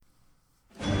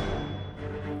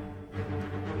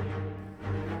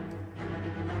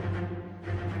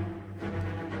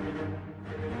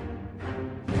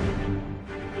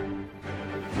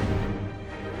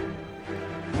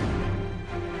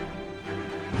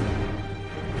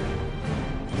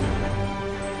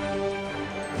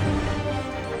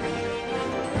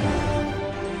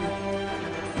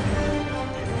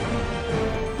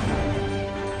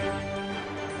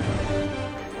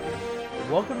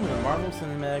Marvel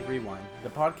Cinematic Rewind, the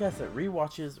podcast that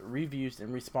rewatches, reviews,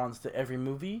 and responds to every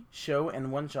movie, show,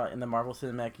 and one-shot in the Marvel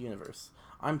Cinematic Universe.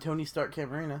 I'm Tony Stark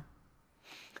Camarena.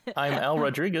 I'm Al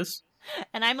Rodriguez.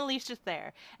 And I'm Alicia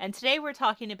Thayer. And today we're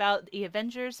talking about The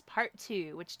Avengers Part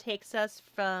 2, which takes us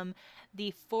from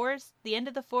the end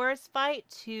of the forest fight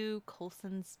to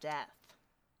Coulson's death.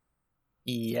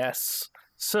 Yes.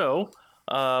 So,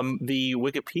 the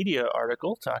Wikipedia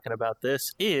article talking about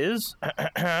this is,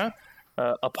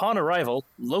 upon arrival,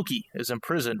 Loki is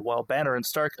imprisoned while Banner and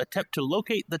Stark attempt to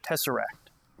locate the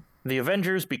Tesseract. The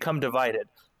Avengers become divided,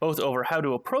 both over how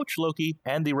to approach Loki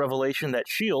and the revelation that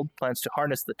S.H.I.E.L.D. plans to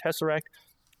harness the Tesseract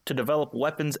to develop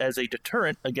weapons as a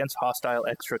deterrent against hostile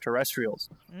extraterrestrials.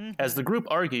 Mm-hmm. As the group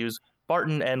argues,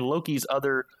 Barton and Loki's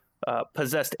other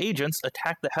possessed agents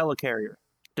attack the helicarrier,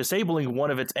 disabling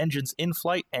one of its engines in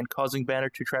flight and causing Banner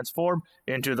to transform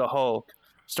into the Hulk.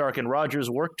 Stark and Rogers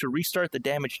work to restart the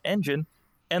damaged engine,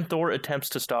 and Thor attempts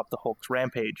to stop the Hulk's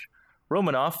rampage.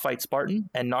 Romanoff fights Barton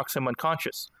and knocks him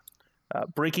unconscious,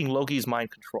 breaking Loki's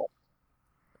mind control.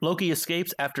 Loki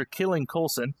escapes after killing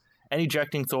Coulson and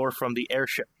ejecting Thor from the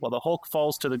airship, while the Hulk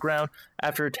falls to the ground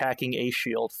after attacking a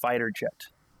S.H.I.E.L.D. fighter jet.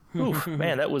 Oof,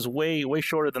 man, that was way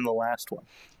shorter than the last one.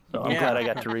 So I'm glad I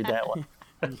got to read that one.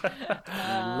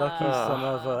 Lucky son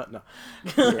of a... No.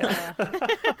 Yeah.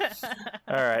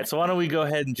 All right, so why don't we go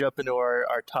ahead and jump into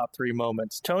our top three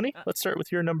moments. Tony, let's start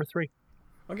with your number three.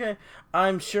 Okay,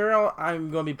 I'm sure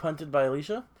I'm going to be punted by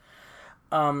Alicia.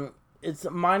 Mine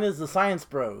is the Science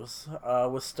Bros,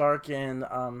 with Stark and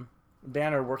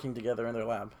Banner working together in their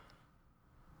lab.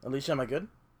 Alicia, am I good?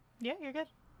 Yeah, you're good.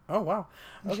 Oh, wow.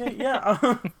 Okay, yeah.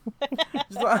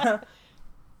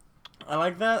 I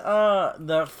like that.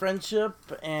 The friendship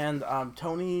and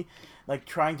Tony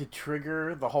trying to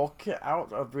trigger the Hulk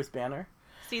out of Bruce Banner.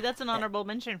 See, that's an honorable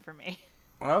mention for me.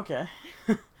 Okay.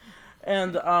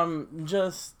 And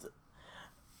just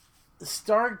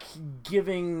Stark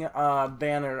giving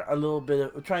Banner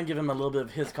trying to give him a little bit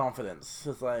of his confidence.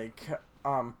 It's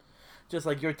just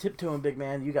like you're tiptoeing, big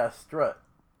man. You got to strut.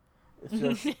 It's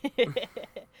just.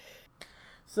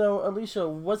 So, Alicia,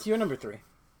 what's your number three?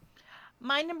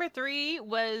 My number three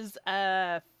was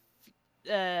the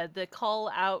call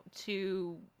out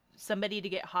to somebody to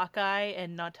get Hawkeye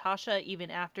and Natasha, even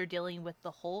after dealing with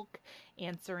the Hulk,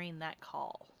 answering that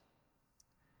call.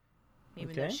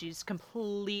 Even though she's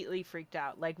completely freaked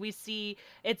out. Like, we see,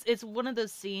 it's one of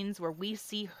those scenes where we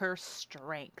see her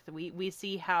strength. We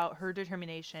see how her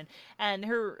determination and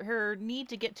her need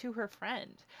to get to her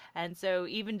friend. And so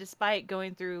even despite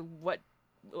going through what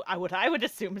I would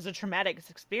assume is a traumatic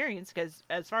experience, because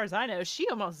as far as I know, she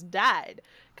almost died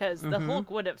because the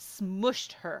Hulk would have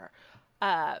smushed her.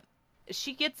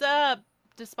 She gets up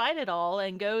despite it all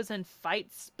and goes and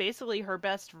fights basically her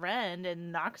best friend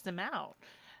and knocks him out.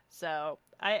 So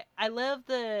I love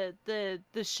the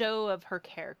show of her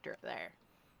character there.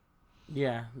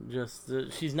 Yeah, just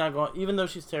she's not going. Even though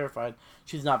she's terrified,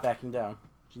 she's not backing down.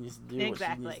 She needs to do what she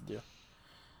needs to do.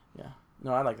 Yeah,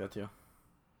 no, I like that too.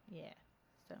 Yeah.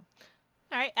 So,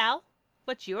 all right, Al,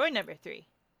 what's your number three?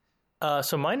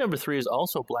 So my number three is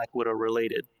also Black Widow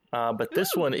related, but this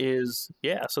one is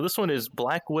So this one is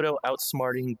Black Widow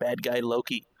outsmarting bad guy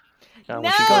Loki. No!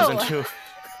 When she goes into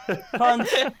Punt.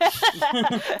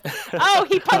 Oh,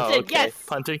 he punted. Okay. Yes.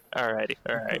 Punting. All right.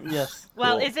 Yes.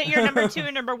 Well, Cool. is it your number two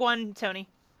or number one, Tony?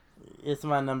 It's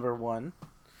my number one.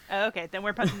 Oh, okay, then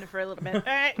we're punting it for a little bit. All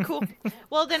right, cool.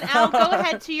 Well, then Al, go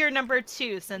ahead to your number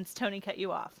two since Tony cut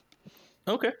you off.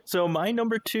 Okay, so my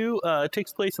number two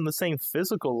takes place in the same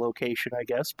physical location, I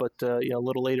guess, but a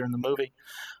little later in the movie.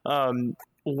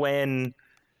 When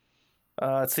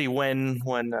Hawkeye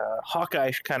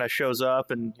kind of shows up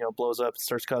and blows up,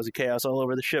 starts causing chaos all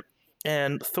over the ship,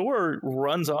 and Thor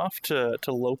runs off to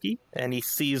Loki, and he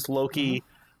sees Loki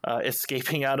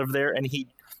escaping out of there, and he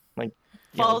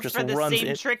falls just for the runs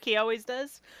same trick he always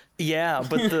does. Yeah,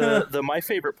 but the my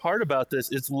favorite part about this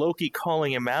is Loki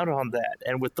calling him out on that,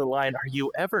 and with the line, "Are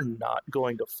you ever not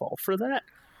going to fall for that?"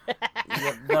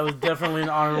 Yep, that was definitely an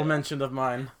honorable mention of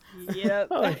mine. Yep.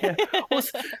 Oh yeah, well,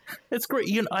 it's great.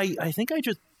 I think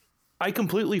I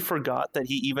completely forgot that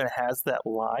he even has that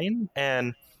line,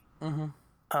 and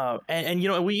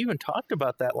we even talked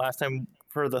about that last time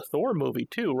for the Thor movie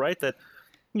too, right? That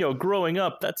growing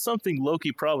up, that's something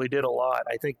Loki probably did a lot.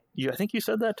 I think you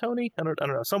said that, Tony. I don't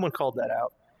know. Someone called that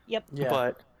out. Yep. Yeah.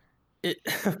 But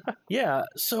yeah.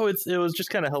 So it was just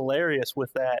kind of hilarious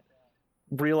with that,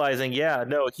 realizing,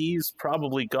 he's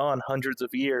probably gone hundreds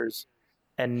of years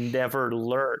and never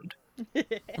learned,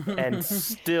 and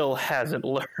still hasn't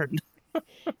learned.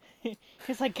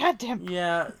 He's like, God damn.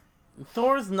 Yeah.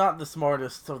 Thor's not the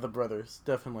smartest of the brothers,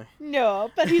 definitely. No,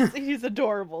 but he's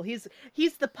adorable. He's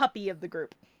the puppy of the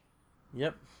group.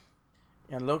 Yep.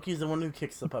 And Loki's the one who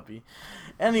kicks the puppy.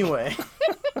 Anyway.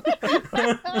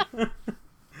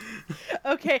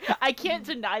 Okay, I can't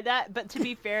deny that, but to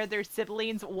be fair, they're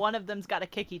siblings. One of them's got to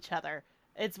kick each other.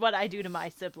 It's what I do to my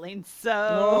siblings, so...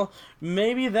 Well,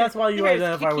 maybe that's why you There's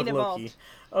identify with kicking Loki. involved.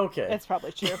 Okay. That's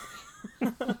probably true.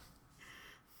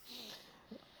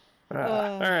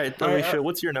 All right, Alicia,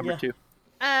 what's your number 2?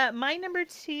 My number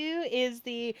 2 is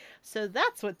the So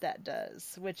That's What That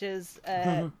Does, which is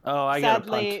Oh, I got a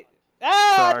punt. sadly...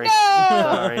 Oh, Sorry.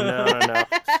 no! Sorry, no.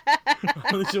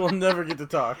 Alicia will never get to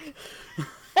talk.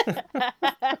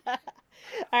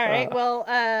 All right, well,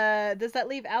 does that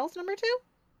leave Al's number 2?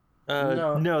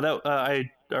 No, that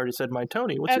I already said mine.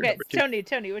 Tony, what's your Okay, number 2?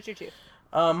 Tony, what's your 2?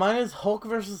 Mine is Hulk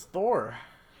versus Thor.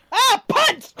 Ah,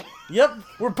 punt! Yep,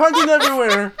 we're punting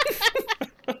everywhere.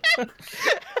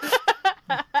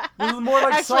 This is more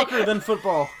like soccer than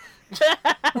football.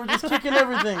 We're just kicking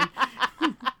everything.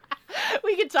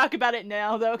 We can talk about it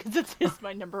now, though, because it's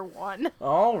my number 1.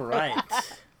 All right.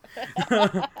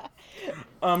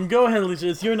 Go ahead, Alicia.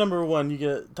 It's your number 1. You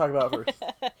get to talk about it first.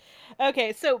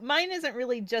 Okay, so mine isn't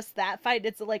really just that fight.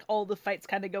 It's like all the fights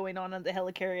kind of going on the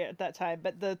helicarrier at that time.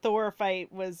 But the Thor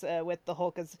fight was with the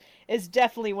Hulk is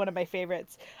definitely one of my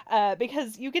favorites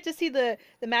because you get to see the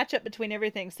matchup between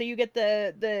everything. So you get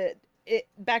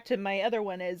back to my other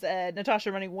one is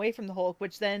Natasha running away from the Hulk,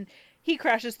 which then he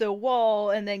crashes through a wall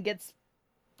and then gets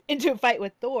into a fight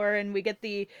with Thor, and we get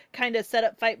the kind of set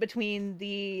up fight between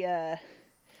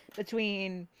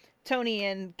Tony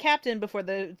and Captain before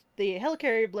the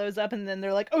helicarrier blows up, and then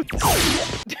they're like, oh.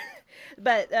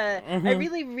 But I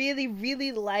really, really,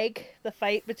 really like the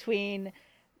fight between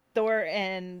Thor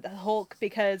and Hulk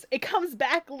because it comes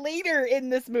back later in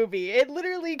this movie. It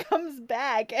literally comes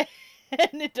back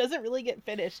and it doesn't really get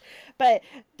finished. But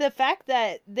the fact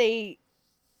that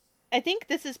I think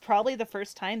this is probably the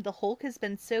first time the Hulk has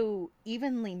been so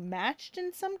evenly matched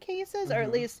in some cases, or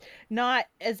at least not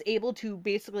as able to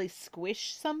basically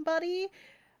squish somebody.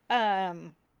 Yeah,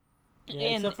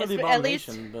 except for the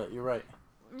Abomination, but you're right.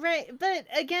 Right, but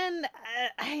again,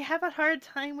 I have a hard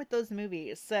time with those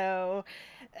movies, so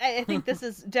I think this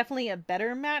is definitely a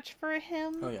better match for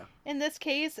him. Oh, yeah. In this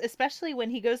case, especially when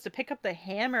he goes to pick up the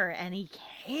hammer and he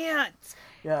can't.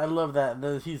 Yeah, I love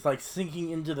that. He's like sinking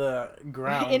into the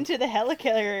ground. Into the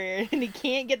helicarrier, and he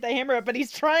can't get the hammer up, but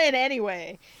he's trying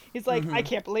anyway. He's like, I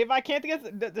can't believe I can't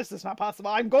get this. Is not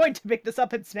possible. I'm going to pick this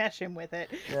up and smash him with it.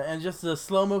 Yeah, and just the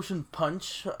slow motion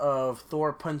punch of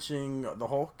Thor punching the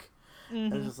Hulk.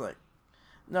 It's just like,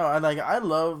 no,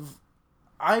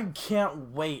 I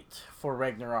can't wait for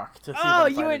Ragnarok to see them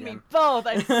fight you and again. me both.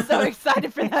 I'm so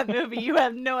excited for that movie. You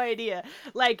have no idea.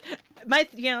 Like, my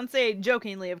fiance,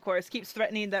 jokingly, of course, keeps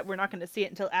threatening that we're not going to see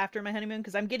it until after my honeymoon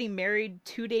because I'm getting married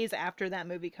 2 days after that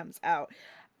movie comes out.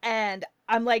 And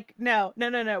I'm like, no.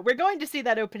 We're going to see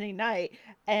that opening night.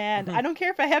 And I don't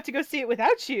care if I have to go see it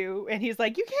without you. And he's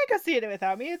like, you can't go see it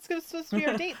without me. It's supposed to be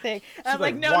our date thing. And I'm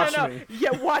like, no. Me.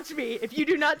 Yeah, watch me. If you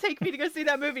do not take me to go see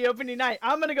that movie opening night,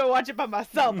 I'm going to go watch it by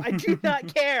myself. I do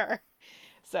not care.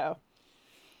 So.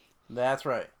 That's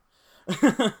right.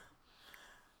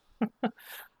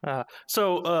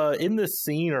 So in this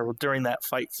scene, or during that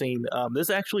fight scene, this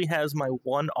actually has my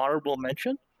one honorable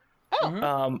mention.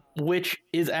 Which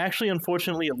is actually,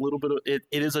 unfortunately, a little bit of it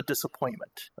is a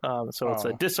disappointment. So it's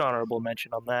a dishonorable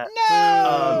mention on that.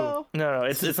 No, no,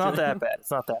 it's not that bad.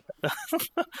 It's not that bad.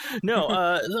 No,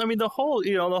 I mean the Hulk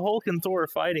and Thor are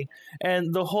fighting,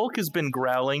 and the Hulk has been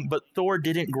growling, but Thor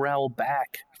didn't growl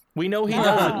back. We know he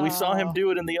does it. We saw him do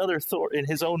it in the other Thor in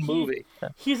his own movie.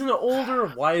 He's an older,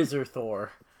 wiser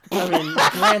Thor. I mean,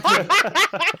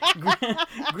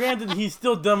 granted, he's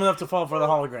still dumb enough to fall for the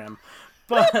hologram.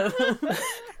 But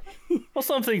well,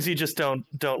 some things you just don't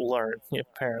learn,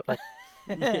 apparently.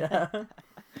 Yeah.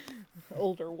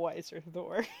 Older, wiser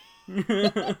Thor.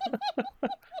 Not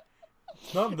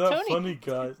that funny,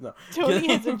 guys. No. Tony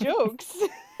has the jokes.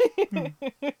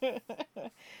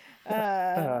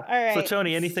 All right. So,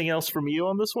 Tony, anything else from you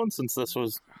on this one? Since this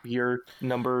was your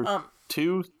number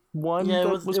 2. One, yeah, it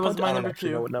was my number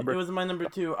 2. It was my number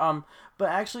 2. But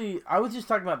actually, I was just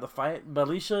talking about the fight. But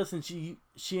Alicia, since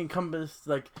she encompassed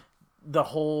like the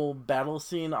whole battle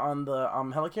scene on the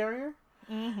helicarrier,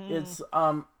 it's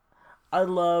I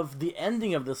love the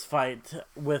ending of this fight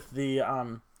with the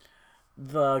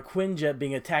Quinjet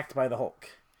being attacked by the Hulk.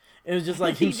 It was just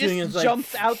like him shooting. He just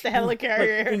jumps out the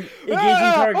helicarrier. Like,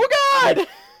 engaging target. Oh God! Like,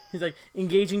 he's like,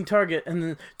 engaging target, and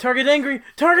then target angry,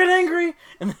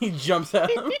 and then he jumps at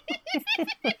him.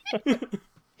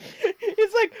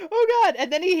 He's like, oh god,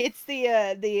 and then he hits the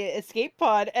escape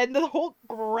pod, and the Hulk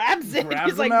grabs it.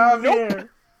 Grabs He's him like, out of nope.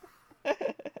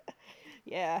 here.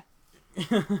 Yeah.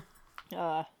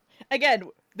 Again,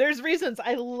 there's reasons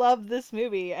I love this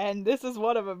movie, and this is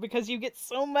one of them, because you get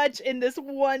so much in this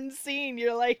one scene.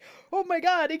 You're like, oh my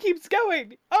god, it keeps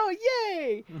going. Oh,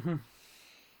 yay!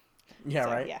 Yeah,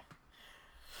 So, right? Yeah.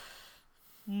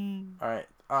 All right.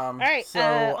 All right, So,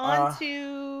 on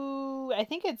to, I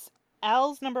think it's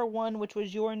Al's number 1, which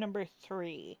was your number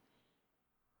 3.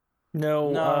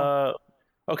 No.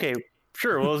 Okay,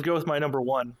 sure. Well, let's go with my number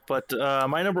 1. But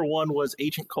my number 1 was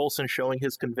Agent Coulson showing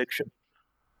his conviction.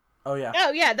 oh, yeah.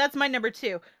 Oh, yeah, that's my number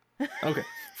 2. Okay.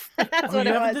 That's Oh, what you it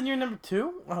haven't was. done your number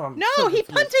 2? Oh, I'm No, so he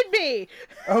confused. punted me!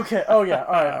 Okay. Oh, yeah.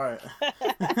 All right.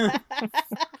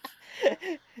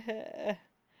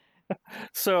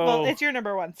 So. Well, it's your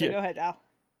number 1, so yeah. go ahead, Al.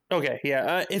 Okay,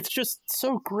 yeah, it's just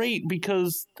so great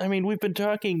because, I mean, we've been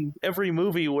talking every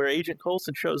movie where Agent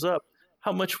Coulson shows up,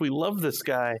 how much we love this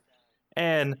guy,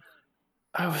 and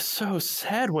I was so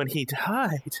sad when he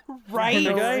died. Right?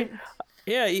 The guy, right?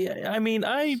 yeah, I mean,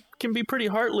 I can be pretty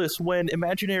heartless when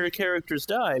imaginary characters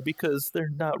die because they're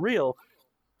not real,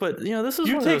 but, you know, this is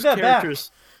You one of take those that back.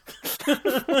 characters...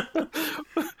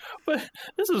 But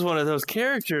this is one of those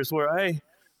characters where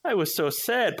I was so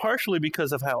sad, partially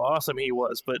because of how awesome he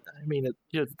was, but I mean,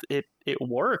 it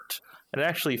worked. It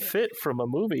actually fit from a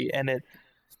movie,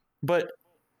 but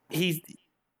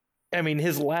I mean,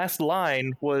 his last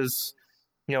line was,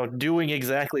 you know, doing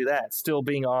exactly that, still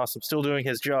being awesome, still doing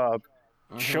his job,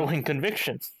 showing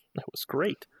conviction. That was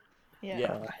great.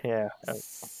 Yeah. Yeah.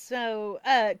 So,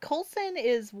 Coulson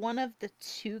is one of the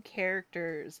 2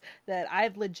 characters that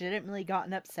I've legitimately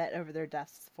gotten upset over their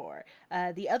deaths for.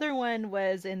 The other one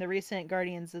was in the recent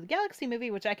Guardians of the Galaxy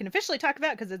movie, which I can officially talk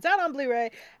about because it's out on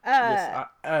Blu-ray. Yes,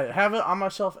 I have it on my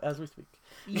shelf as we speak.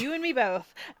 You and me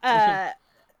both.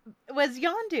 Was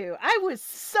Yondu. I was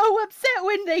so upset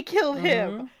when they killed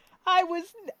him. I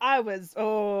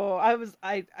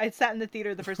sat in the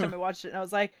theater the first time I watched it, and I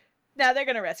was like, no, they're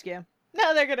gonna rescue him.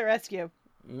 No, they're gonna rescue him.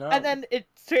 No. And then it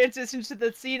transitioned to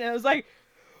the scene, and I was like,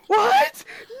 what?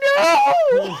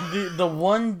 No! the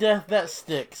one death that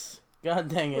sticks. God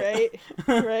dang it.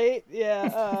 Right?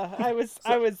 Yeah. I was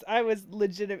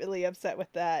legitimately upset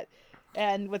with that.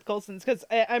 And with Coulson's, because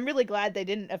I'm really glad they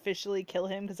didn't officially kill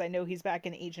him, because I know he's back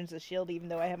in Agents of S.H.I.E.L.D., even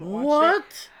though I haven't watched it.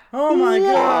 What? Oh my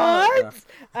god.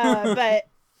 But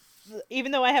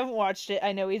even though I haven't watched it,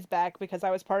 I know he's back because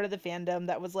I was part of the fandom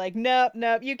that was like, nope,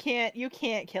 you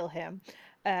can't kill him.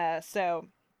 So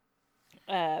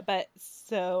I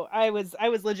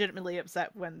was legitimately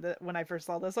upset when I first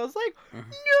saw this. I was like, no,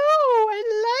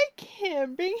 I like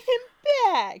him. Bring him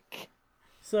back.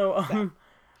 So,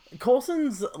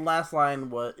 Coulson's last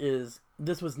line is,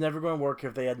 "This was never going to work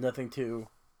if they had nothing to... ...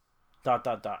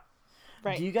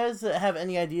 Right. Do you guys have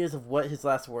any ideas of what his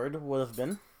last word would have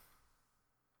been?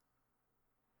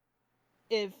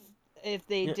 If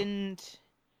they didn't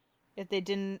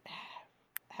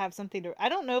have something to, I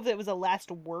don't know if it was a last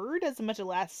word as much a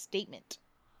last statement.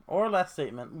 Or last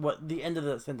statement, what the end of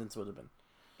the sentence would have been.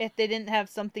 If they didn't have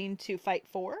something to fight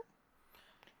for,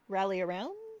 rally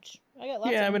around. I got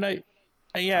lots. Yeah, of...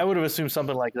 I mean, I would have assumed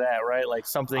something like that, right? Like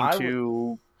something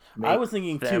to. I was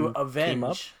thinking to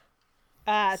avenge.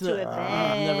 To avenge. I've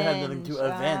never had nothing to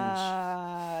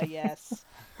avenge. Yes,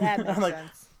 that makes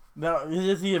sense. No, it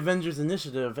is the Avengers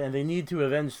Initiative, and they need to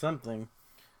avenge something.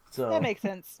 So that makes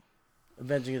sense.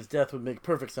 Avenging his death would make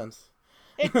perfect sense.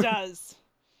 It does.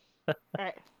 All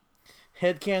right.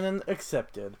 Headcanon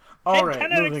accepted. All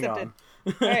right, moving on.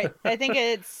 All right, I think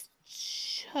it's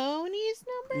Choni's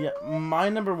number. Yeah, my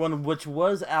number 1, which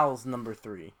was Al's number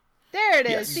 3. There it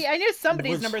is. Yes. See, I knew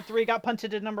somebody's number 3 got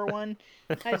punted to number 1.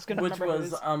 I just couldn't Which remember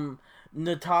was whose.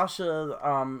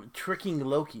 Natasha tricking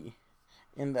Loki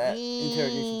in that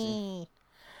interrogation scene.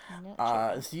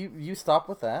 So you stop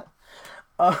with that.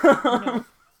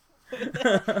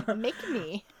 Make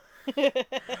me.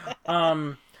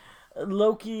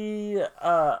 Loki,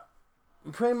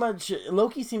 pretty much,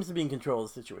 Loki seems to be in control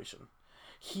of the situation.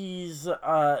 He's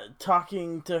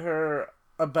talking to her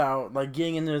about, like,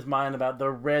 getting into his mind about the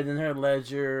red in her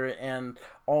ledger and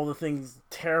all the things,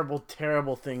 terrible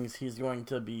things he's going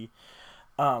to be,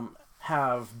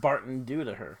 have Barton do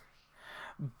to her.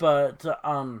 But,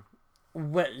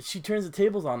 when she turns the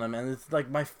tables on him, and it's like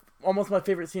almost my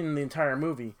favorite scene in the entire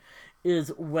movie,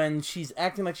 is when she's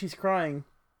acting like she's crying,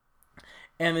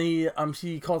 and then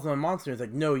she calls him a monster. It's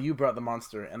like, no, you brought the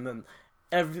monster. And then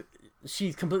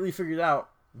she's completely figured out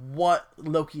what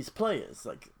Loki's play is.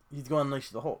 Like, he's going to unleash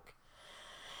the Hulk.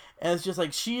 And it's just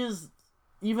like, she is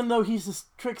even though he's a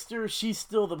trickster, she's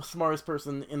still the smartest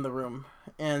person in the room,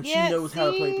 and Yeah, she knows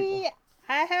how to play people.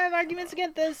 I have arguments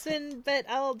against this, but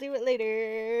I'll do it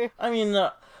later. I mean,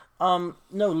 no,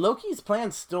 Loki's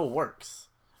plan still works.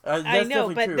 That's I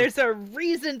know, but true. there's a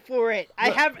reason for it. I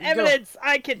Go- have go. evidence.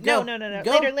 I can. Go. No.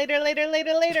 Go.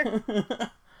 Later.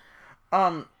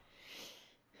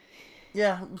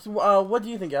 Yeah. So, what do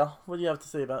you think, Al? What do you have to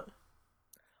say about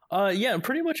it? Yeah,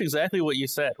 pretty much exactly what you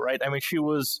said, right? I mean, she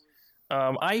was.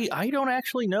 I don't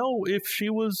actually know if she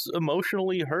was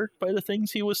emotionally hurt by the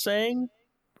things he was saying,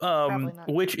 Probably not.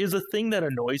 which is a thing that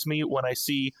annoys me when I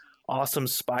see awesome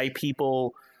spy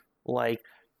people like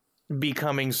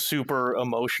becoming super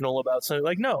emotional about something.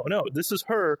 Like, no, this is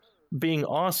her being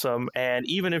awesome, and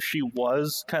even if she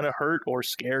was kind of hurt or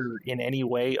scared in any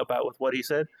way about with what he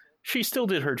said, she still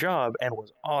did her job and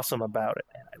was awesome about it,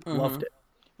 and I loved it.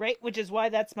 Right, which is why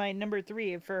that's my number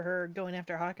 3 for her going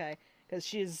after Hawkeye. Because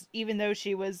she's, even though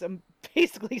she was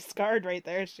basically scarred right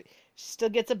there, she still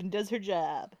gets up and does her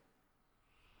job.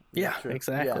 Yeah, True.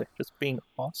 exactly. Yeah. Just being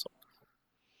awesome.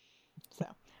 So,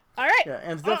 all right. Yeah,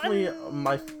 and it's definitely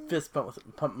my fist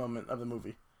pump moment of the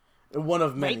movie. One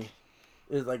of many. Right.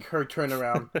 Is like her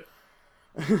turnaround.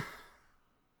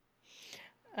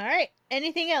 All right.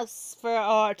 Anything else for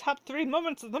our top 3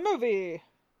 moments of the movie?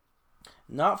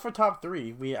 Not for top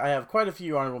 3. I have quite a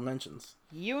few honorable mentions.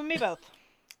 You and me both.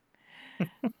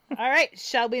 All right.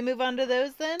 Shall we move on to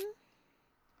those then?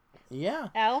 Yeah.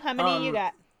 Al, how many you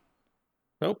got?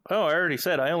 Nope. Oh, I already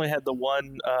said I only had the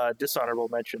one dishonorable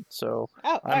mention, so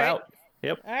Oh, I'm all right. out.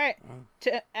 Yep. All right.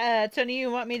 Tony, you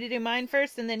want me to do mine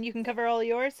first, and then you can cover all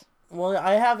yours? Well,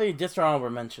 I have a dishonorable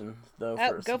mention though. Oh,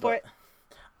 First, go for it.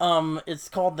 It's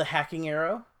called the hacking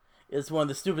arrow. It's one of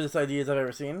the stupidest ideas I've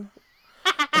ever seen.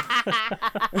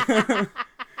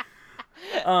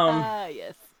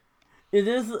 Yes. It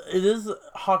is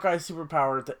Hawkeye's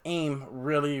superpower to aim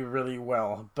really, really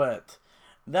well, but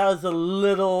that was a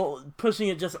little pushing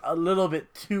it just a little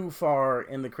bit too far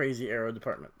in the crazy arrow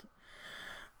department.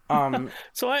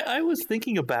 So I was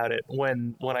thinking about it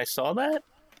when I saw that.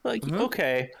 Like,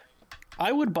 okay,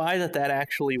 I would buy that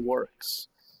actually works.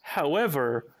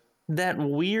 However, that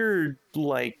weird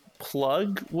like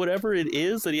plug, whatever it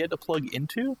is that he had to plug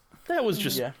into, that was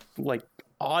just like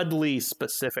oddly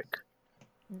specific.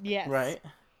 Yes. Right?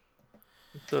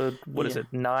 The what is it,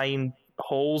 9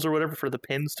 holes or whatever for the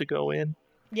pins to go in?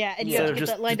 Yeah, and you Yeah. have to get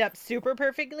Just- that lined up super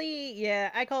perfectly.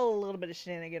 Yeah, I call a little bit of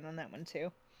shenanigan on that one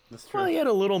too. That's true. Well, he had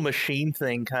a little machine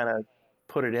thing kind of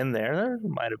put it in there.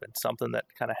 There might have been something that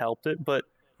kind of helped it, but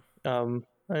I mean,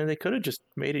 they could have just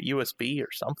made it USB or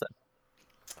something.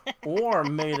 Or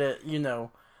made it,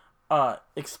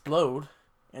 explode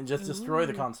and just destroy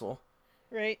the console.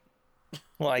 Right.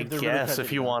 Well, I If they're really guess trying to if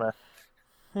do you that.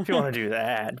 want to do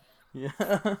that. Yeah.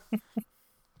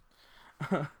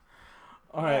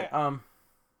 All right.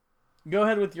 Go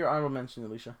ahead with your honorable mention,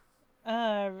 Alicia.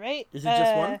 All right. Is it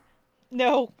just one?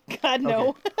 No. God, no.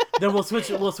 Okay. Then we'll switch.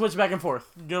 We'll switch back and forth.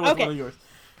 Go with Okay. one of yours.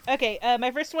 Okay,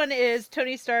 my first one is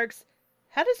Tony Stark's,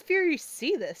 how does Fury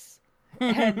see this?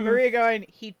 And Maria going,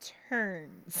 he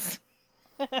turns.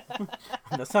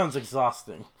 That sounds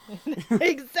exhausting.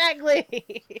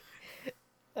 Exactly.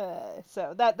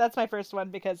 So that's my first one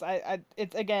because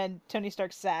it's again Tony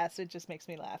Stark's sass. It just makes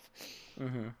me laugh.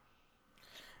 Mm-hmm.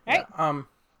 Right. Yeah,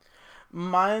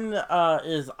 mine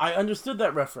is I understood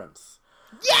that reference.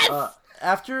 Yes.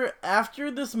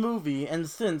 After this movie, and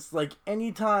since like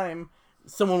anytime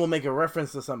someone will make a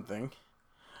reference to something,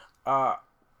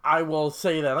 I will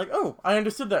say that like, oh, I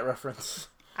understood that reference.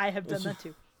 I have done that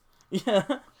too. Yeah.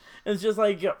 It's just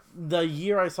like the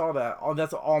year I saw that,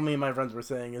 that's all me and my friends were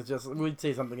saying. Is just we'd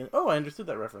say something and, oh, I understood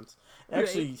that reference. It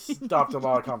actually stopped a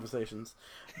lot of conversations.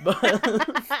 But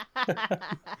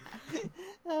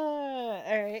All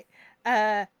right.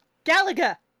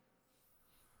 Galaga.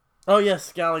 oh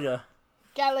yes, Galaga.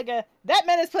 Galaga. That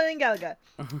man is playing Galaga.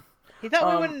 He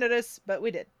thought we wouldn't notice, but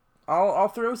we did. I'll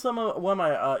throw one of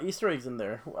my Easter eggs in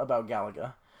there about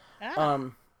Galaga.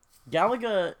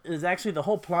 Galaga is actually the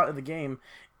whole plot of the game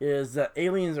is that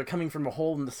aliens are coming from a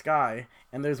hole in the sky,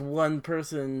 and there's one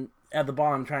person at the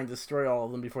bottom trying to destroy all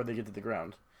of them before they get to the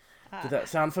ground. Does that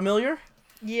sound familiar?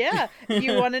 Yeah.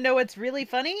 You want to know what's really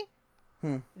funny?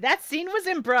 That scene was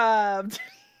improv.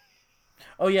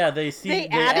 Oh yeah, They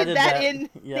added that in.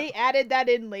 Yeah. They added that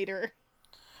in later.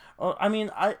 Oh, I mean,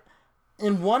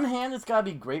 in one hand, it's gotta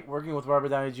be great working with Robert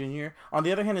Downey Jr. On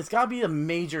the other hand, it's gotta be a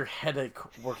major headache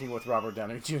working with Robert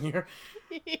Downey Jr.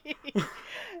 Yeah.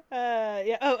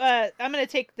 Oh, I'm gonna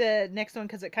take the next one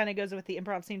because it kind of goes with the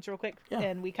improv scenes real quick, Yeah.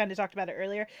 and we kind of talked about it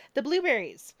earlier. The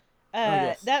blueberries.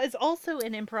 yes. That is also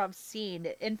an improv scene.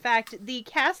 In fact, the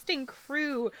cast and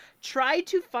crew tried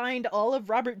to find all of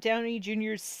Robert Downey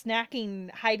Jr.'s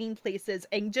snacking hiding places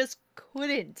and just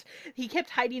couldn't. He kept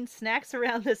hiding snacks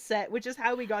around the set, which is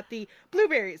how we got the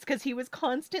blueberries, because he was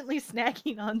constantly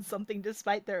snacking on something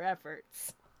despite their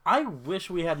efforts. I wish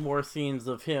we had more scenes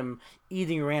of him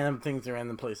eating random things in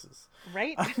random places.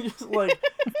 Right? I just like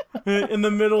in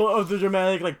the middle of the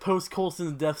dramatic like post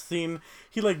Coulson's death scene,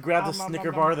 he like grabs a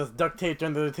Snicker bar that's duct taped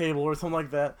under the table or something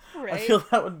like that. Right. I feel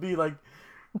that would be like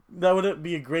that would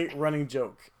be a great running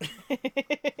joke.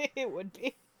 It would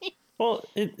be. Well,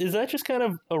 is that just kind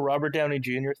of a Robert Downey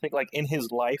Jr. thing? Like in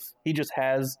his life, he just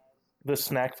has the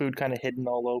snack food kind of hidden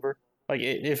all over. Like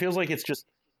it feels like it's just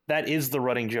that is the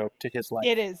running joke to his life.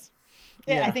 It is.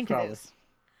 Yeah, Yeah, I think probably. it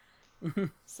is.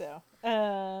 So,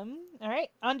 all right,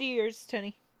 on to yours,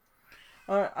 Tony.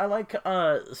 I like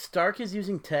Stark is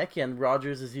using tech and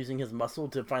Rogers is using his muscle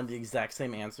to find the exact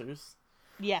same answers,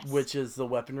 Yes. which is the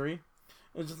weaponry.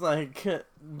 It's just like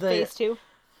Phase 2.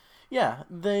 Yeah,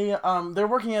 they're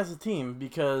working as a team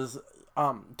because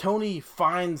Tony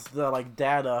finds the like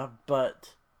data,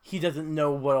 but he doesn't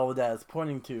know what all the data is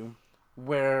pointing to.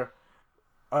 Where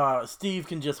Steve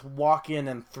can just walk in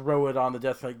and throw it on the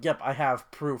desk like, "Yep, I have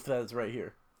proof that it's right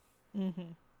here."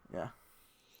 Mm-hmm. Yeah.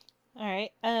 All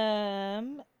right.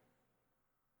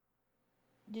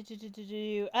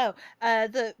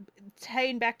 The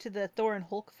tying back to the Thor and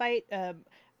Hulk fight.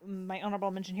 My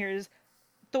honorable mention here is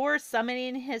Thor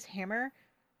summoning his hammer,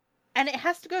 and it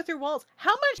has to go through walls.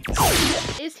 How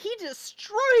much is he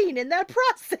destroying in that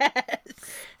process?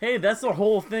 Hey, that's the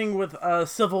whole thing with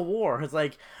Civil War. It's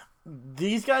like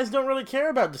these guys don't really care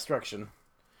about destruction,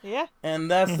 Yeah. and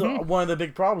that's one of the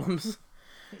big problems.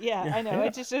 Yeah, I know.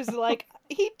 It just was like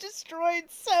he destroyed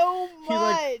so much. He's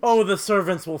like, "Oh, the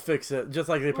servants will fix it," just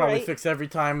like they probably Right. fix every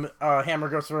time Hammer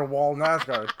goes through a wall in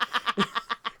Asgard.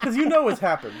 Because you know it's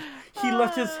happened. He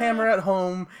left his hammer at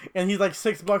home, and he's like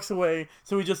 $6 away,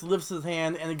 so he just lifts his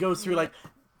hand, and it goes through like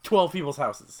 12 people's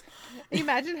houses.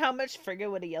 Imagine how much Frigga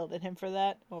would have yelled at him for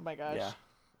that. Oh my gosh. Yeah.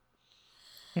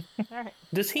 All right.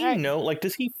 Does he Alright. know? Like,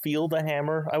 does he feel the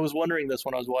hammer? I was wondering this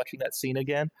when I was watching that scene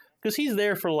again, because he's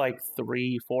there for like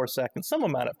 3-4 seconds, some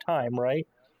amount of time, right?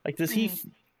 Like, does he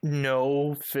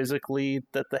know physically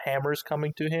that the hammer's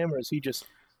coming to him, or is he just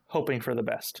hoping for the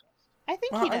best? I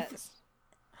think Well, he I does.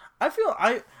 I feel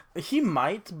he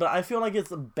might, but I feel like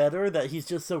it's better that he's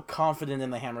just so confident in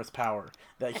the hammer's power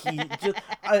that he just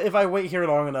if I wait here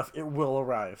long enough, it will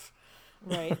arrive.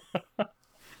 Right.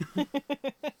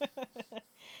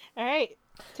 All right,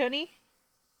 Tony.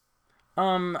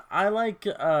 I like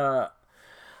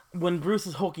when Bruce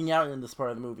is hulking out in this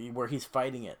part of the movie where he's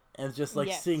fighting it, and it's just like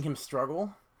Yes. seeing him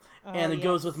struggle. Oh, And it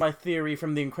goes yes. with my theory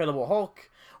from the Incredible Hulk,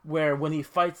 where when he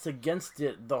fights against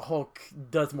it, the Hulk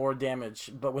does more damage,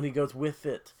 but when he goes with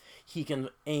it, he can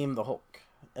aim the Hulk,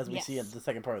 as we see in Yes. the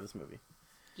second part of this movie.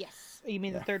 Yes. You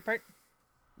mean Yeah. the third part?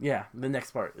 Yeah, the next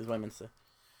part is what I meant to say.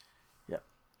 Yep.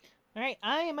 All right,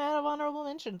 I am out of honorable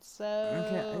mentions. So.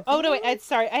 Okay, Oh no, wait.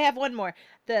 Sorry, I have one more.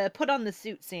 The put on the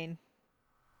suit scene.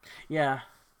 Yeah.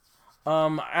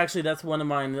 Actually, that's one of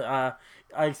mine.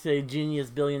 I'd say genius,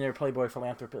 billionaire, playboy,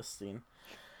 philanthropist scene.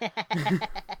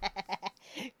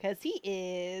 Because he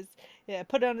is. Yeah,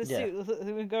 put on the Yeah.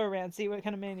 suit. We go around, see what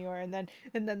kind of man you are, and then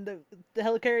the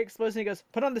helicarrier explodes, and he goes,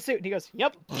 "Put on the suit," and he goes,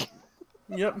 "Yep."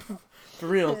 Yep. For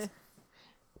real.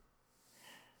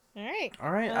 All right.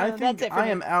 All right, I that's think it for I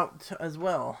me. am out as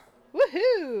well.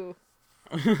 Woohoo!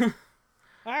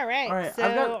 All right. All right, So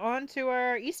I've got- on to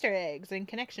our Easter eggs and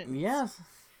connections. Yes.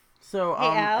 So, Hey,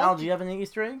 Al? Al, do you have any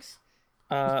Easter eggs?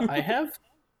 I have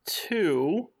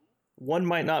 2. One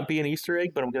might not be an Easter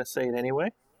egg, but I'm going to say it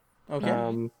anyway. Okay.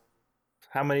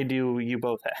 How many do you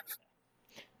both have?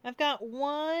 I've got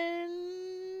one.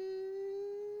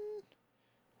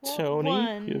 Tony,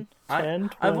 One. you have 10,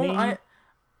 20? I've only,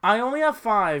 I only have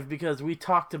 5 because we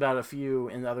talked about a few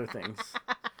in other things.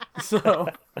 So,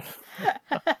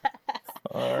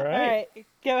 All All right. right.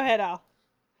 Go ahead, Al.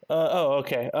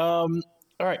 Okay. All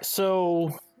right.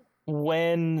 So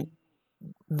when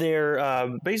they're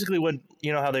basically when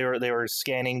you know how they were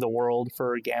scanning the world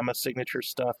for gamma signature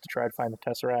stuff to try to find the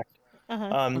Tesseract.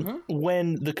 Uh-huh.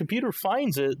 When the computer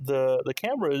finds it, the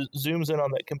camera zooms in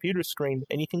on that computer screen,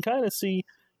 and you can kind of see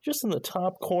just in the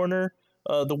top corner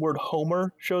the word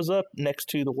Homer shows up next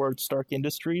to the word Stark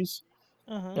Industries.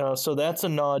 Uh-huh. So that's a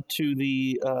nod to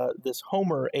the this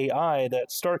Homer AI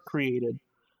that Stark created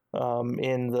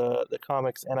in the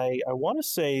comics, and I want to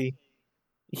say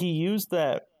he used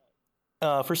that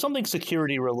for something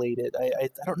security related. I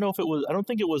don't know if it was. I don't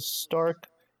think it was Stark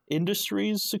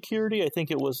Industries security. I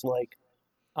think it was like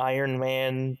Iron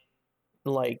Man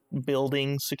like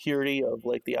building security of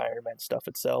like the Iron Man stuff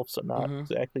itself, so not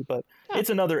exactly, but it's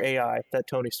another AI that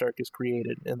Tony Stark has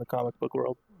created in the comic book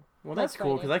world. Well, that's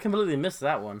cool because I completely missed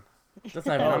that one. That's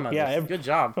not even on my list. Good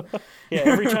job. Yeah,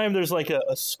 every time there's like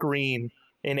a screen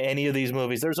in any of these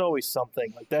movies, there's always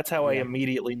something. Like that's how I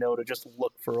immediately know to just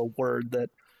look for a word that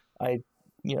I,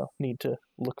 need to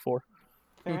look for.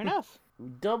 Fair enough.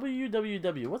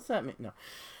 WWW. What's that mean? No.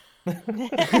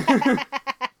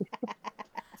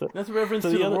 That's a reference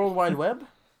to the World Wide Web?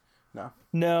 No.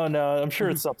 No. I'm sure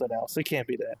it's something else. It can't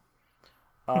be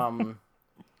that.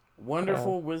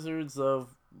 Wonderful Wizards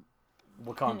of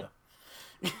Wakanda.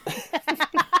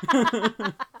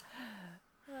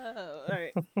 All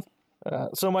right.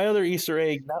 So my other Easter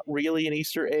egg, not really an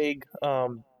Easter egg.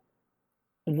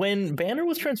 When Banner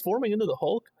was transforming into the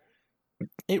Hulk,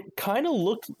 it kind of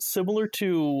looked similar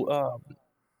to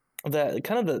the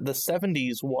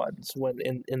 70s ones when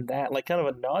in that, like kind of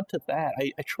a nod to that.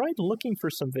 I tried looking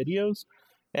for some videos,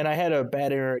 and I had a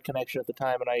bad internet connection at the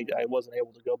time, and I wasn't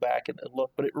able to go back and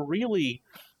look, but it really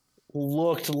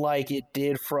looked like it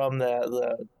did from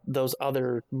those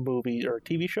other movies or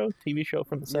TV show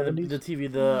from the 70s.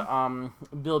 The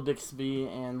Bill Bixby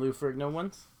and Lou Ferrigno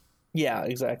ones. Yeah,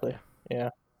 exactly.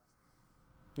 Yeah.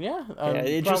 Yeah.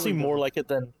 It just seemed more like it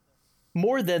than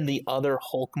the other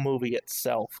Hulk movie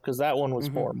itself, because that one was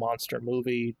more monster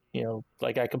movie.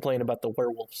 Like I complained about the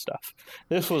werewolf stuff.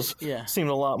 This seemed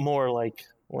a lot more like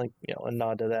a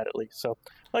nod to that at least. So,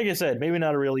 like I said, maybe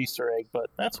not a real Easter egg, but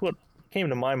that's what came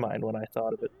to my mind when I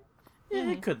thought of it.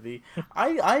 Yeah, it could be.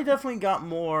 I definitely got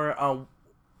more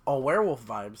werewolf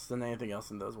vibes than anything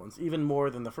else in those ones, even more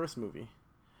than the first movie.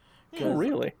 Oh,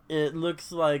 really? It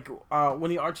looks like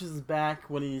when he arches his back,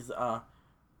 when he's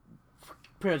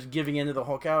pretty much giving in to the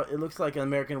Hulk out, it looks like an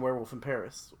American Werewolf in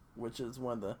Paris, which is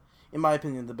one of the, in my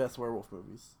opinion, the best werewolf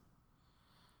movies.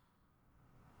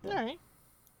 Yeah. All right.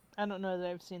 I don't know that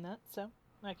I've seen that, so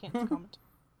I can't comment.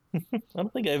 I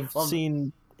don't think I've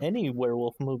seen any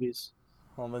werewolf movies.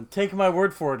 Well, then take my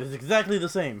word for it. It's exactly the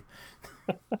same.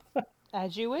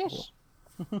 As you wish.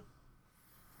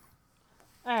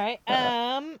 All right.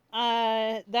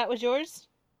 That was yours?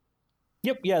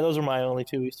 Yep. Yeah, those are my only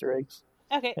 2 Easter eggs.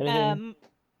 Okay. Anything?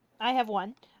 I have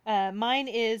one. Mine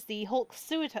is the Hulk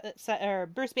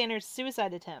Bruce Banner's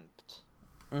suicide attempt.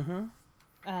 Mm-hmm.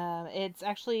 It's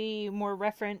actually more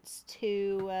reference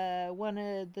to one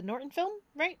of the Norton film,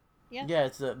 right? Yeah. Yeah,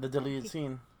 it's the deleted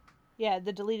scene. Yeah,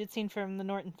 the deleted scene from the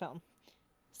Norton film.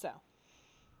 So.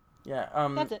 Yeah.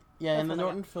 That's it. Yeah, That's in the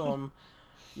Norton film.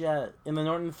 Yeah, in the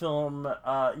Norton film,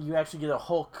 you actually get a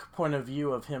Hulk point of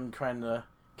view of him trying to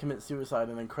commit suicide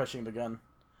and then crushing the gun.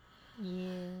 Yeah.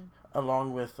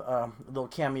 Along with a little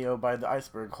cameo by the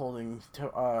Iceberg holding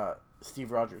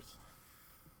Steve Rogers.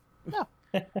 No.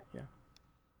 Yeah.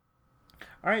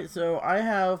 All right, so I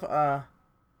have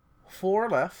 4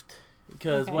 left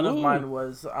because one of mine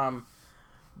was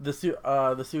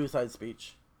the suicide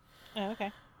speech. Oh,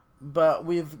 okay. But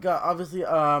we've got obviously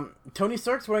Tony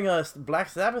Stark's wearing a Black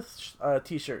Sabbath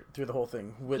T-shirt through the whole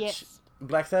thing, which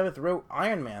Black Sabbath wrote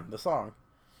Iron Man, the song.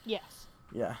 Yes.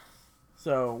 Yeah.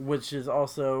 So, which is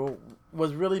also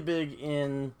was really big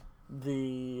in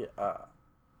the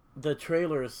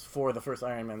trailers for the first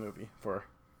Iron Man movie for,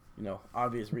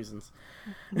 obvious reasons.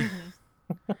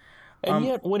 And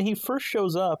yet, when he first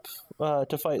shows up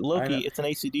to fight Loki, it's an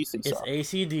AC/DC song. It's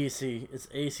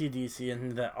AC/DC,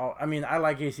 and that I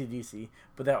like AC/DC,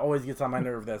 but that always gets on my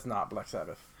nerve. That's not Black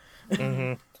Sabbath.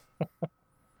 Didn't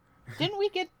we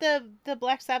get the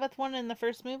Black Sabbath one in the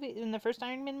first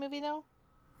Iron Man movie though?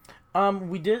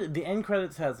 We did. The end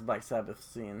credits has Black Sabbath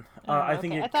scene. I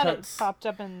think I thought it popped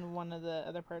up in one of the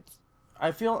other parts.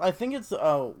 I think it's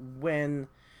when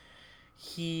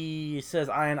he says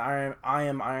I am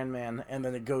Iron Man, and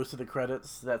then it goes to the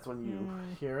credits. That's when you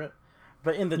hear it.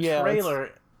 But in the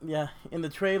trailer, in the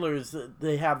trailers,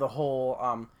 they have the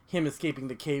whole him escaping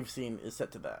the cave scene is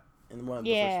set to that in one of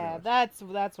the first trailers.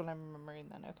 That's what I'm remembering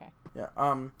then. Okay. Yeah.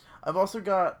 I've also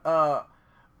got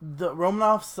the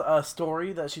Romanoff's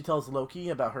story that she tells Loki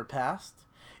about her past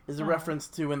is a reference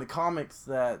to in the comics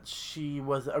that she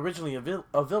was originally a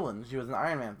villain. She was an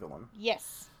Iron Man villain.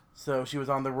 Yes. So she was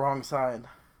on the wrong side.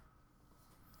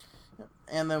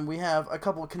 And then we have a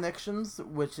couple of connections,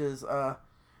 which is the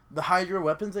Hydra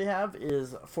weapons they have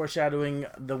is foreshadowing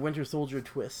the Winter Soldier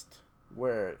twist,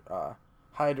 where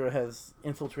Hydra has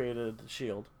infiltrated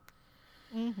S.H.I.E.L.D.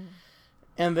 Mm-hmm.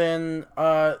 And then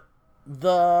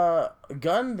the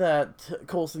gun that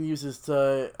Coulson uses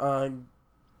to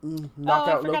knock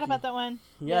out Loki. I forgot about that one.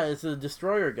 Yeah, it's a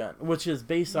destroyer gun, which is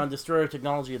based on destroyer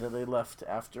technology that they left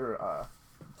after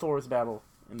Thor's battle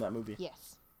in that movie.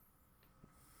 Yes.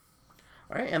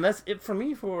 All right, and that's it for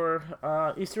me for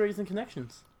Easter eggs and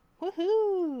connections.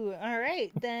 Woohoo! All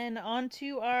right, then on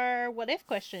to our what if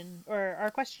question, or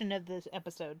our question of this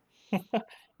episode.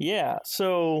 Yeah,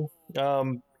 so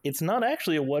it's not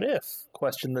actually a what if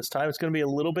question this time. It's going to be a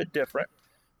little bit different,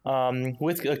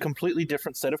 with a completely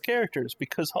different set of characters,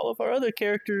 because all of our other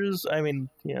characters, I mean,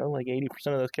 like 80%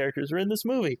 of those characters are in this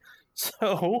movie.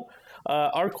 So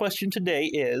our question today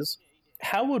is,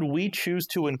 how would we choose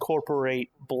to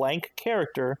incorporate blank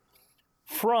character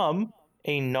from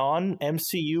a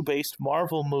non-MCU based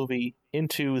Marvel movie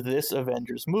into this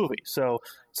Avengers movie? So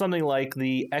something like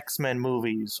the X-Men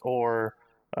movies, or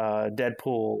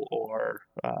Deadpool, or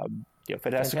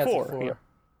Fantastic Four.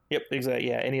 Yep, exactly.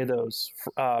 Yeah, any of those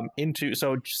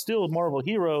so still Marvel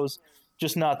heroes,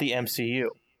 just not the MCU.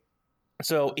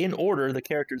 So in order, the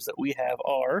characters that we have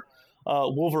are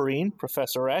Wolverine,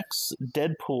 Professor X,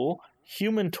 Deadpool,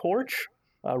 Human Torch,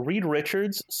 Reed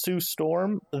Richards, Sue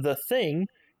Storm, The Thing,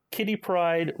 Kitty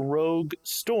Pryde, Rogue,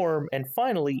 Storm, and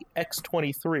finally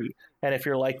X-23. And if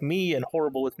you're like me and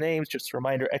horrible with names, just a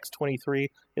reminder, X-23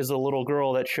 is the little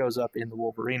girl that shows up in the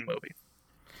Wolverine movie.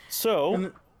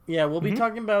 So... yeah, we'll be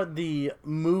talking about the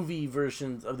movie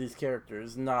versions of these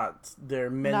characters, not their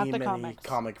many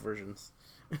comic versions.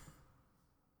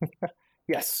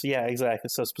 Yes, yeah, exactly.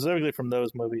 So specifically from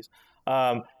those movies.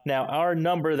 Now, our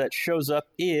number that shows up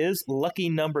is lucky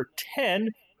number 10,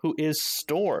 who is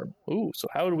Storm. Ooh, so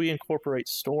how would we incorporate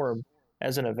Storm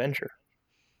as an Avenger?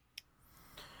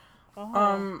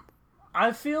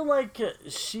 I feel like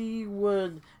she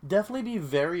would definitely be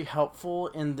very helpful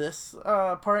in this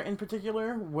part in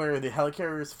particular, where the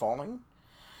helicarrier is falling.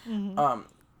 Mm-hmm.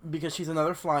 Because she's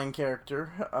another flying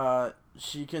character.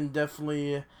 She can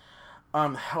definitely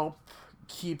help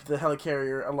keep the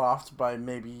helicarrier aloft by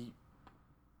maybe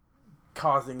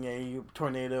causing a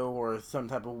tornado or some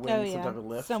type of wind, some type of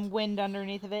lift. Some wind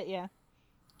underneath of it, yeah.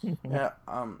 Yeah,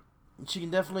 she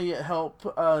can definitely help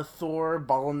Thor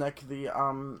bottleneck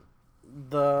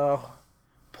the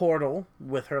portal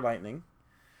with her lightning.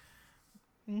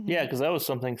 Mm-hmm. Yeah, because that was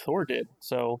something Thor did.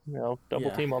 So,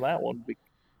 double team on that one.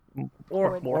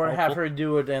 Or have her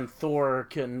do it, and Thor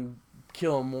can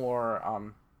kill more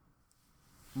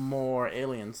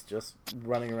aliens just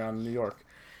running around New York.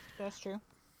 That's true.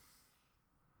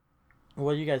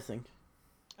 What do you guys think?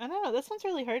 I don't know. This one's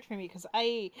really hard for me because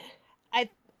I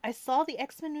saw the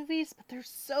X-Men movies, but they're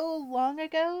so long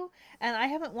ago, and I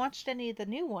haven't watched any of the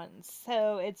new ones.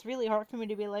 So it's really hard for me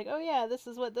to be like, oh yeah, this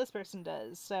is what this person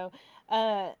does. So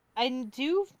I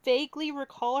do vaguely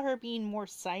recall her being more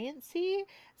science-y.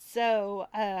 So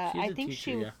I think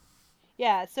teacher,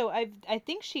 yeah. So I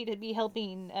think she'd be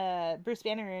helping Bruce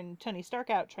Banner and Tony Stark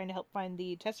out, trying to help find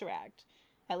the Tesseract,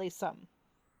 at least some.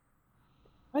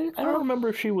 I don't remember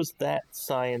if she was that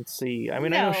science-y. I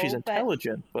mean, I know she's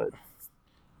intelligent, but...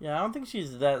 Yeah, I don't think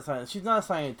she's that science. She's not a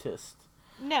scientist.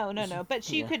 No. But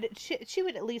she could. She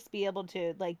would at least be able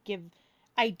to give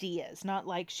ideas. Not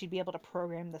like she'd be able to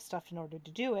program the stuff in order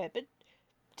to do it. But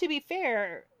to be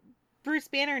fair, Bruce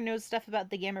Banner knows stuff about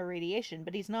the gamma radiation,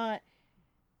 but he's not.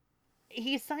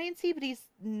 He's sciencey, but he's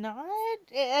not.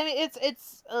 I mean,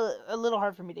 it's a little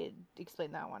hard for me to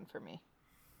explain that one for me.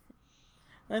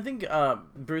 I think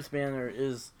Bruce Banner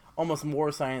is almost more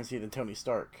sciencey than Tony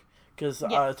Stark. Because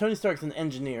Tony Stark's an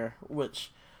engineer,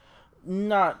 which,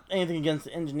 not anything against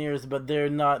engineers, but they're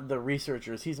not the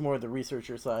researchers. He's more the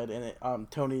researcher side, and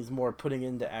Tony's more putting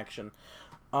into action.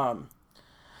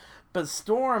 But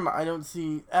Storm, I don't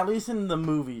see, at least in the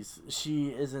movies, she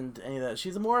isn't any of that.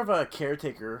 She's more of a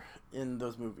caretaker in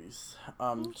those movies.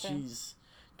 She's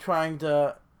trying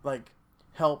to,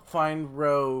 help find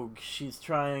Rogue. She's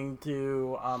trying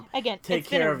to take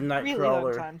care of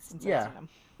Nightcrawler.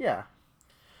 Yeah.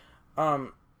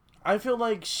 I feel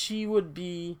like she would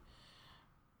be...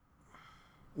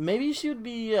 Maybe she would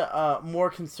be more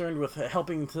concerned with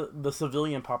helping the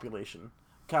civilian population.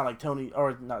 Kind of like Tony,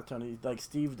 or not Tony, like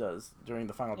Steve does during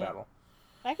the final battle.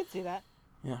 I could see that.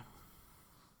 Yeah.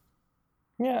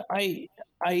 Yeah, I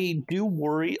do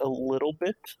worry a little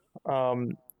bit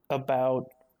about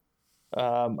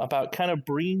kind of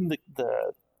bringing the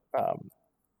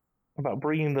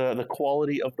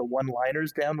quality of the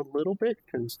one-liners down a little bit,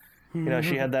 because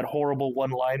she had that horrible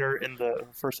one-liner in the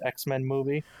first X-Men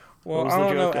movie. Well, I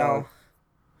don't know, Al.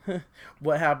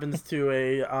 What happens to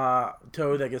a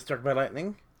toad that gets struck by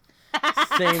lightning?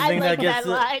 Same thing that gets.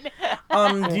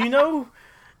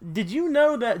 Did you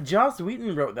know that Joss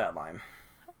Whedon wrote that line?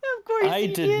 Of course, I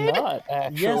did not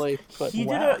actually. Yes, but he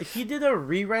did a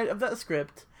rewrite of that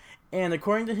script, and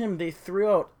according to him, they threw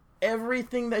out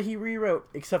everything that he rewrote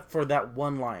except for that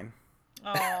one line.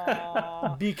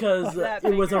 Aww. because That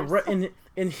it was fingers.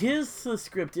 in his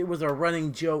script. It was a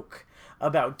running joke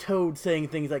about Toad saying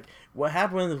things like, "What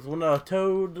happens when a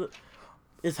toad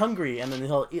is hungry?" and then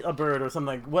he'll eat a bird or something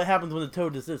like, "What happens when a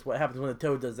toad does this? What happens when a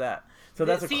toad does that?" So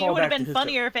that's a See, callback it would have to been his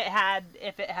funnier if it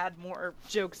had more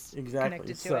jokes exactly.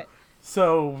 connected to So, it.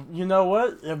 so you know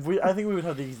what? I think we would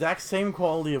have the exact same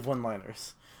quality of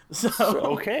one-liners. So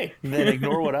Okay, then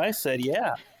ignore what I said.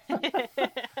 Yeah.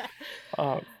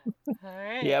 All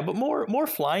right. Yeah, but more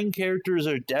flying characters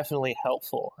are definitely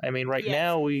helpful. I mean, right Yes.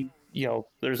 now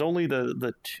there's only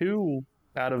the 2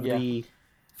 out of Yeah. the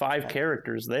 5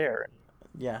 characters there.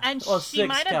 yeah, And well, she 6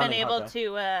 might have been counting able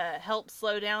Hawkeye. to help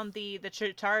slow down the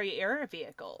Chitauri air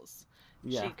vehicles.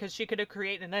 Yeah. Because she could have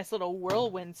created a nice little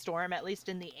whirlwind storm, at least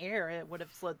in the air. It would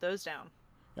have slowed those down.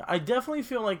 I definitely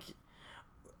feel like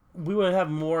we would have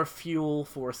more fuel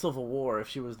for Civil War if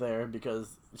she was there,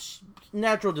 because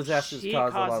natural disasters She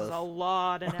cause causes a a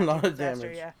lot lot of a lot natural of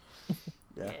disaster, damage.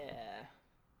 yeah. Yeah.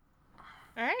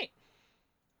 All right.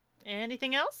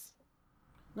 Anything else?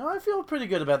 No, I feel pretty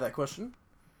good about that question.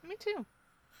 Me too.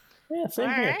 Yeah, same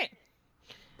All here. right.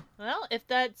 Well, if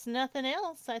that's nothing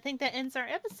else, I think that ends our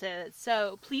episode.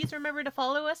 So please remember to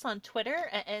follow us on Twitter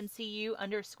at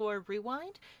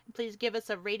NCU_rewind. Please give us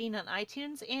a rating on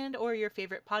iTunes and or your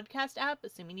favorite podcast app,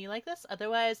 assuming you like this.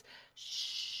 Otherwise,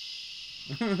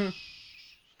 shh. All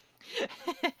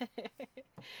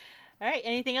right.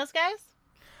 Anything else, guys?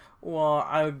 Well,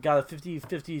 I got a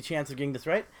 50-50 chance of getting this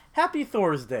right. Happy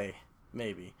Thursday,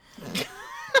 maybe.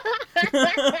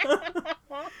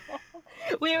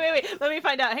 Wait. Let me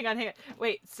find out. Hang on.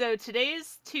 Wait, so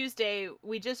today's Tuesday.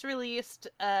 We just released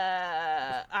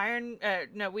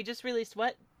we just released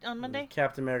what on Monday?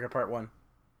 Captain America Part 1.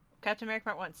 Captain America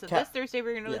Part 1. So this Thursday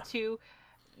we're going to release 2.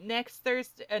 Next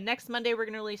Monday we're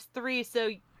going to release 3. So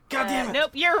God damn it.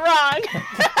 Nope, you're wrong.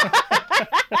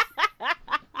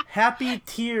 Happy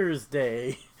Tears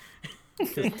Day.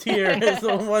 Because Tear is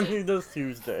the one who does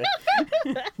Tuesday.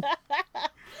 All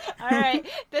right.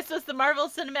 This was the Marvel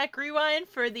Cinematic Rewind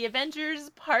for the Avengers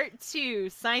Part 2.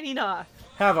 Signing off.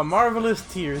 Have a marvelous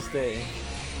Tears Day.